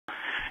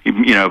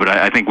But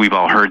I think we've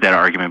all heard that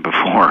argument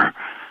before.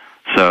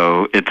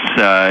 So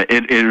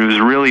it was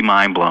really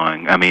mind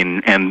blowing. I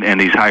mean, and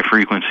these high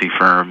frequency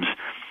firms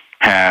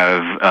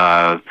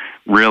have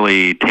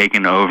really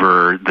taken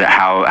over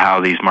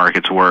how these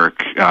markets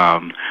work.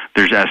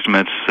 There's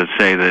estimates that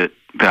say that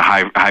the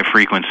high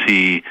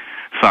frequency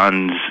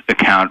funds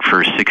account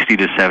for 60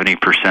 to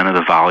 70% of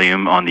the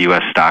volume on the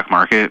U.S. stock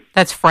market.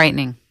 That's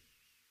frightening.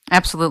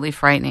 Absolutely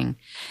frightening.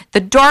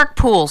 The dark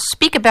pools.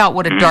 Speak about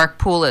what a dark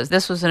pool is.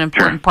 This was an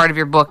important part of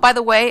your book. By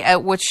the way,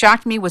 what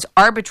shocked me was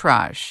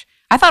arbitrage.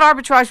 I thought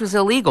arbitrage was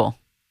illegal.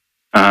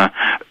 No,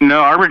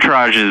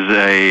 arbitrage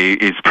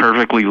is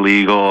perfectly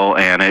legal,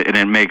 and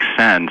it makes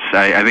sense.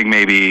 I think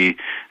maybe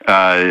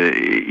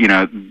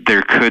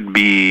there could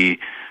be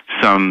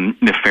some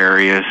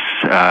nefarious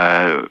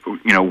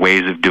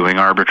ways of doing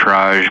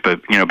arbitrage,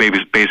 but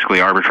basically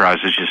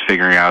arbitrage is just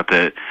figuring out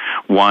that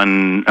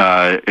one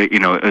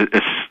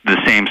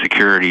the same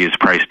security is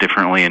priced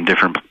differently in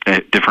different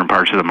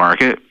parts of the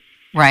market.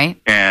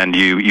 Right. And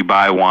you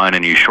buy one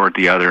and you short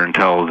the other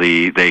until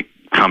they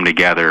come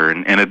together,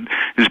 and it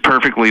is a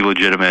perfectly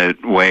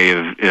legitimate way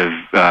of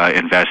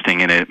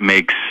investing, and it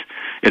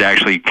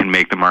actually can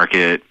make the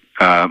market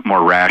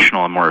more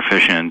rational and more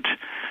efficient.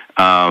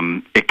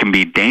 It can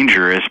be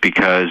dangerous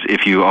because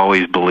if you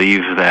always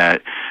believe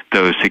that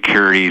those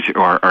securities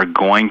are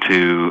going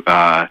to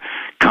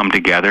come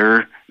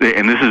together,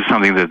 and this is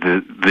something that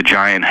the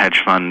giant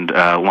hedge fund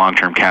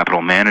long-term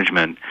capital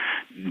management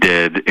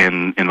did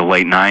in the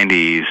late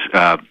 90s,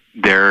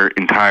 their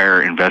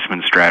entire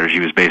investment strategy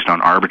was based on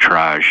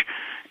arbitrage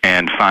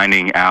and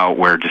finding out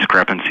where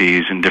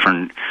discrepancies in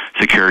different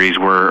securities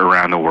were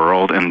around the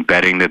world and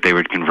betting that they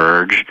would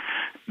converge.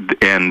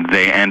 And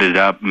they ended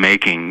up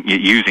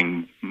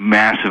using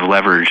massive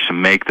leverage to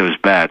make those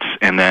bets,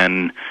 and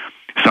then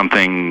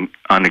something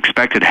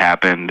unexpected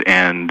happened,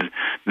 and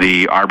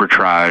the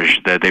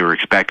arbitrage that they were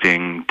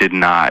expecting did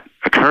not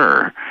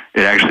occur.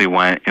 It actually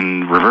went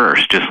in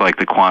reverse, just like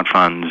the quant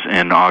funds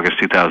in August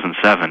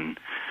 2007.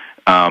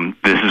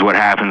 This is what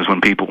happens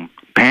when people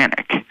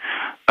panic.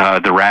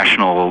 The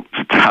rational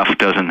stuff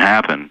doesn't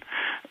happen.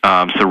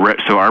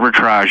 So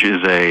arbitrage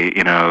is a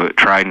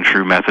tried and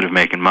true method of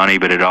making money,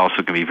 but it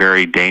also can be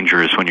very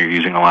dangerous when you're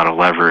using a lot of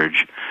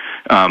leverage.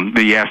 But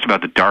you asked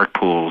about the dark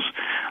pools.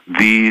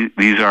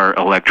 These are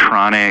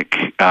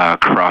electronic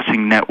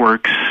crossing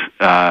networks.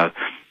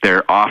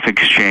 They're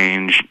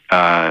off-exchange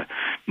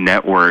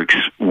networks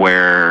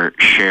where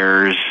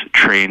shares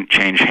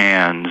change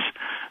hands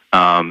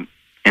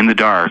in the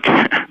dark.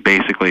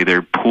 Basically,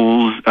 they're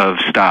pools of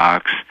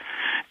stocks,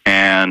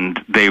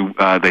 and they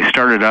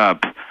started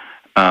up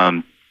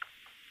some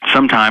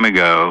time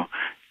ago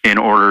in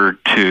order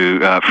to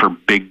for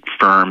big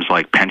firms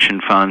like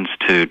pension funds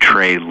to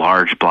trade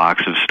large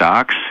blocks of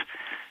stocks.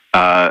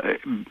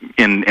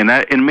 And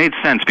that it made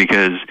sense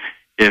because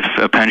if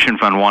a pension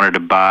fund wanted to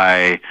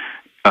buy,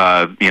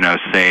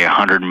 say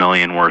 $100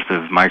 million worth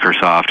of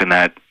Microsoft, and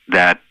that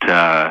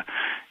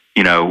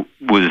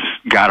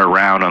got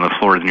around on the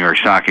floor of the New York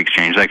Stock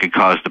Exchange, that could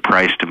cause the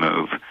price to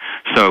move.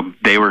 So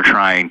they were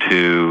trying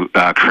to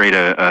create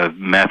a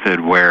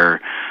method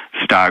where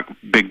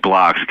big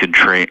blocks could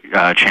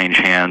change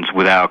hands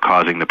without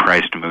causing the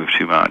price to move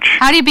too much.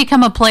 How do you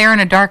become a player in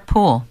a dark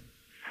pool?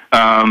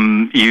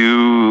 Almost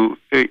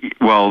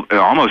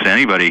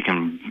anybody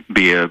can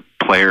be a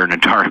player in a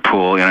dark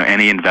pool.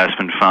 Any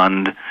investment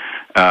fund,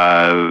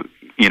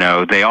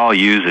 they all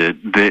use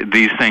it.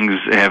 These things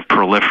have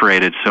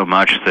proliferated so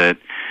much that,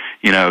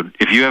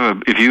 if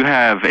you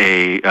have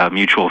a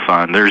mutual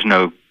fund, there's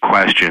no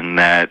question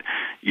that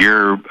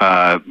your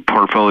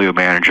portfolio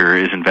manager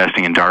is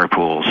investing in dark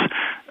pools.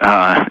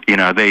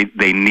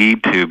 They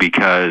need to,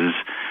 because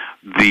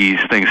these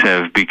things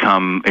have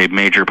become a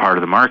major part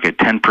of the market.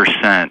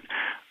 10%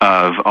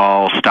 of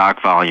all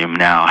stock volume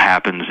now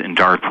happens in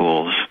dark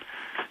pools.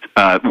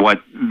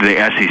 What the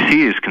SEC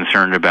is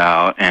concerned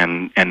about,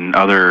 and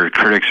other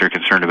critics are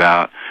concerned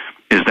about,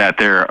 is that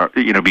there are,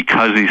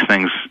 because these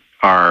things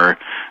are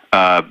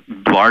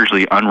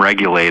largely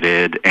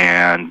unregulated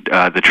and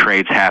the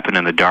trades happen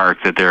in the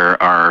dark, that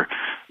there are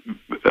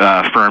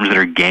firms that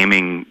are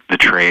gaming the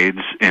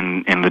trades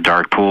in the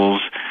dark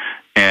pools.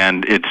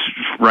 And it's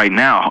right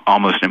now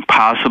almost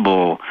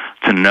impossible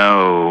to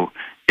know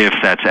if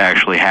that's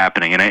actually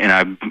happening. And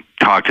I've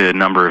talked to a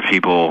number of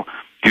people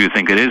who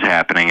think it is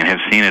happening and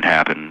have seen it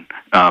happen.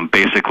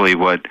 Basically,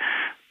 what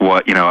a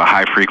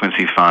high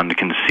frequency fund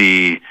can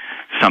see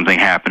something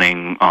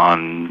happening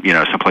on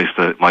someplace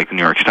like the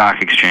New York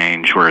Stock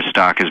Exchange where a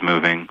stock is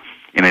moving,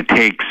 and it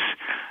takes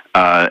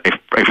a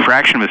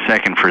fraction of a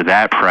second for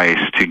that price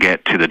to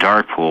get to the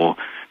dark pool.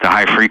 The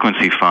high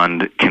frequency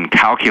fund can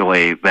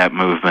calculate that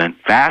movement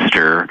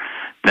faster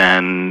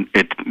than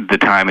the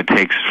time it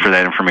takes for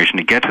that information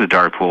to get to the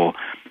dark pool,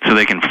 so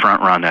they can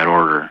front run that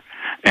order.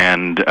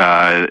 And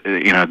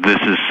this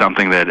is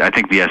something that I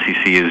think the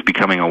SEC is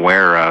becoming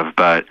aware of,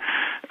 but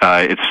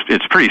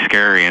it's pretty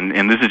scary.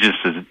 And this is just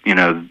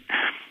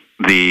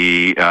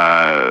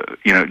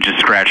just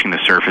scratching the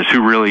surface.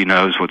 Who really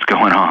knows what's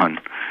going on?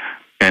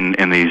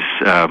 in these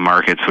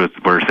markets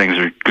where things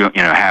are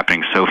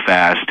happening so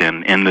fast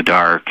and in the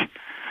dark.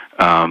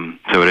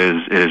 So it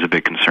is a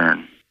big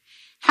concern.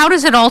 How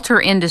does it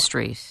alter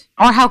industries,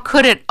 or how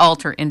could it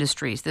alter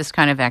industries? This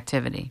kind of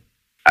activity.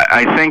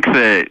 I think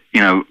that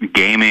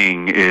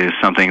gaming is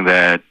something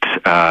that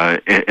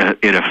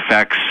it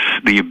affects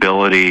the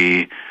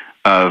ability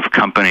of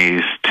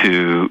companies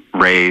to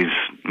raise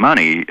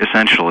money,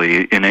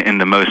 essentially in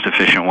the most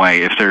efficient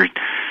way.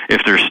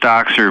 If their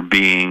stocks are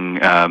being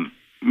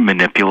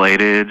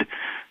manipulated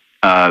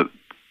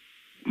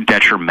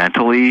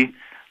detrimentally,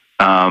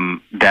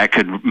 that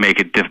could make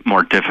it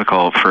more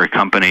difficult for a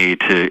company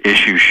to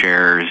issue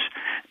shares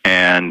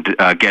and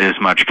get as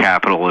much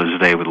capital as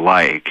they would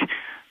like.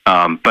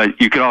 But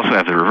you could also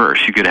have the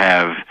reverse. You could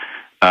have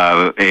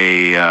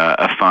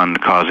a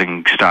fund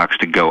causing stocks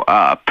to go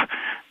up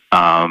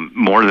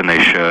more than they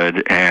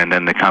should, and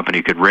then the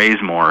company could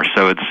raise more.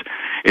 So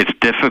it's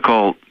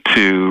difficult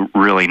to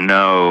really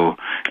know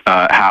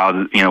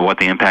how what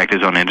the impact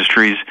is on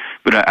industries.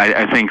 But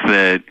I think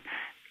that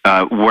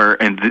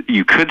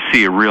you could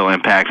see a real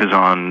impact is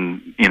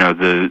on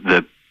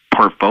the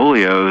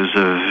portfolios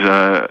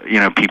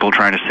of people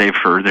trying to save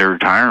for their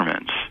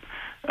retirements.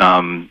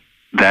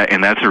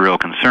 That's a real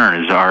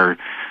concern.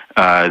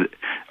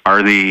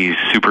 Are these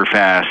super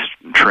fast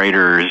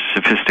traders,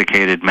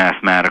 sophisticated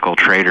mathematical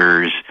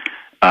traders,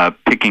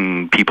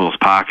 picking people's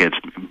pockets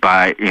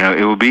by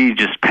it will be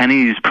just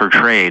pennies per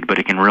trade, but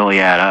it can really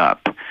add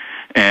up.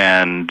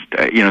 And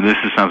this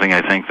is something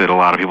I think that a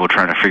lot of people are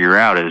trying to figure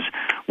out is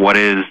what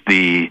is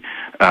the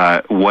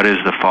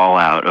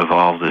fallout of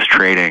all of this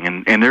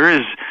trading. And there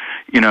is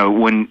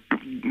when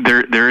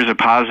there is a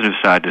positive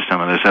side to some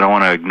of this. I don't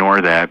want to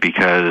ignore that,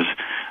 because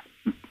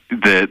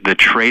the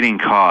trading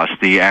cost,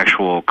 the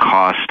actual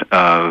cost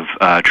of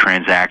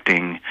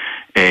transacting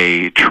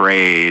a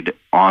trade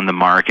on the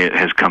market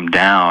has come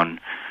down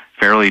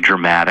fairly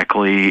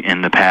dramatically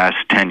in the past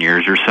 10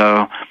 years or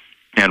so.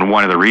 And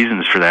one of the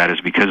reasons for that is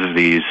because of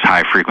these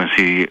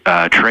high-frequency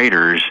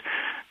traders.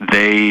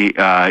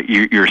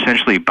 You're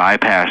essentially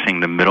bypassing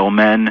the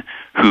middlemen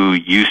who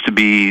used to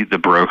be the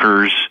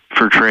brokers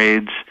for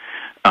trades.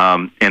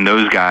 And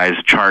those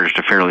guys charged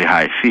a fairly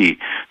high fee.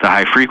 The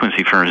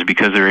high-frequency firms,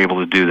 because they're able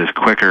to do this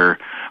quicker,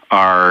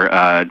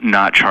 are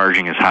not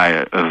charging as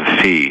high of a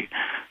fee.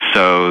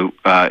 So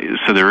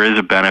there is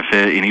a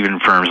benefit, and even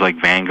firms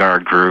like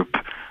Vanguard Group,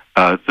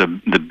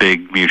 the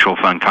big mutual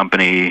fund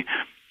company,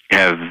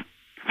 have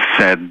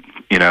said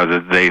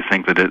that they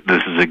think that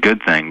this is a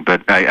good thing.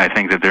 But I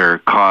think that there are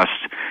costs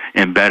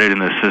embedded in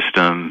the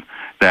system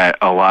that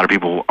a lot of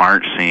people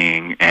aren't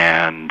seeing,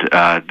 and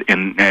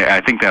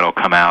I think that'll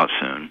come out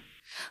soon.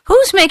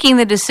 Who's making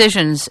the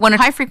decisions when a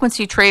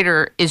high-frequency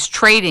trader is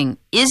trading?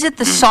 Is it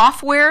the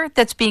software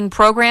that's being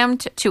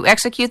programmed to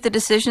execute the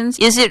decisions?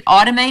 Is it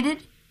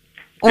automated,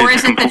 or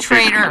is it the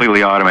trader? It's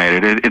completely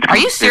automated. Are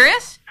you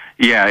serious?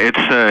 Yeah,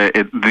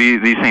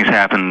 these things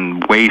happen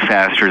way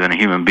faster than a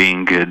human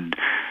being could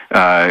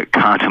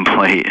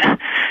contemplate.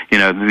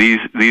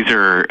 These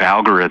are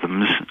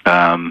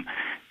algorithms.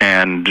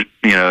 And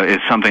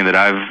it's something that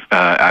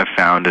I've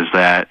found is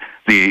that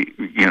the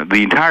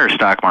entire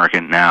stock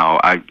market now,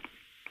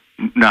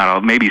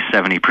 maybe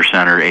 70%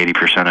 or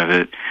 80% of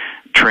it,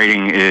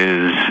 trading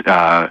is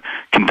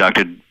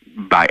conducted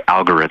by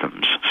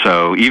algorithms.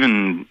 So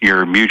even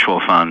your mutual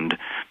fund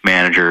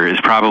manager is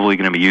probably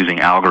going to be using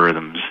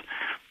algorithms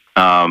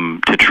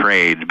to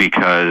trade,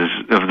 because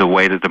of the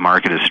way that the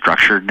market is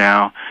structured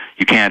now.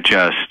 You can't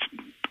just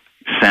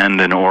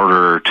send an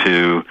order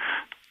to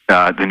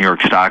the New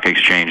York Stock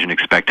Exchange and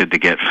expect it to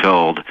get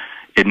filled.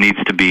 It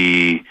needs to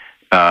be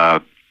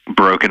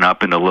broken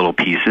up into little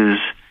pieces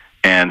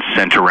and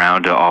sent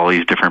around to all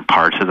these different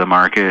parts of the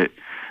market.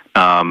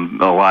 A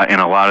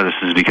lot of this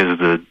is because of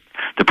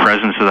the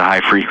presence of the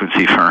high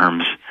frequency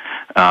firms.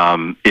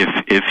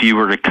 If you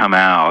were to come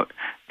out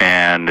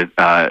and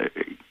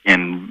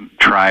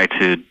try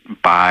to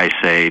buy,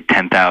 say,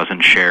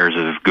 10,000 shares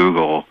of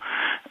Google,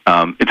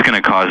 it's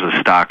going to cause the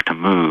stock to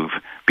move,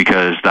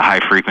 because the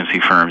high-frequency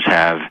firms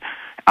have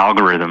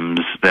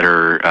algorithms that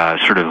are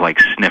sort of like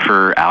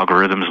sniffer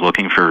algorithms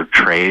looking for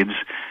trades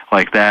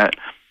like that.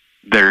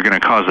 They're going to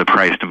cause the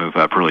price to move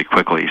up really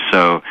quickly.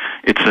 So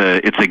it's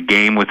a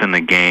game within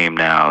the game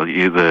now.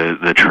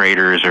 The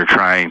traders are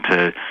trying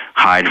to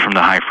hide from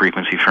the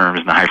high-frequency firms,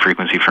 and the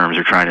high-frequency firms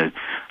are trying to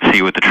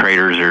see what the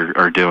traders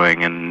are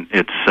doing, and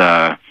it's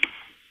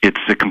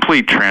a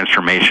complete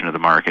transformation of the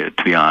market,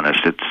 to be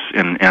honest.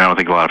 And I don't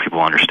think a lot of people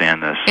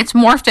understand this. It's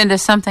morphed into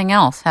something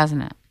else,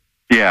 hasn't it?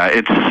 Yeah,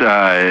 it's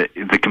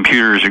the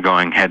computers are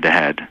going head to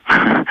head.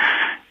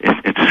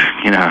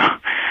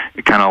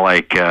 It's kind of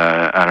like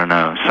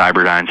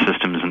Cyberdyne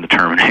Systems in the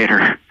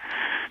Terminator.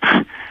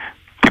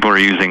 People are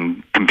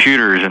using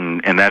computers,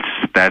 and that's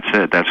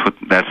it. That's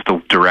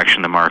the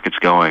direction the market's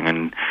going.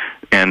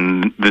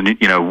 And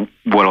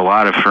what a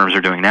lot of firms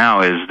are doing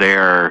now is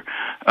there's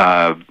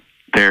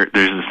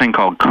this thing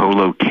called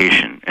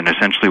co-location, and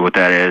essentially what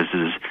that is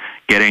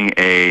getting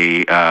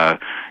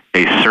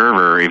a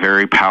server, a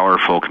very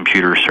powerful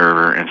computer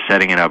server, and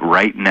setting it up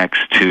right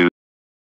next to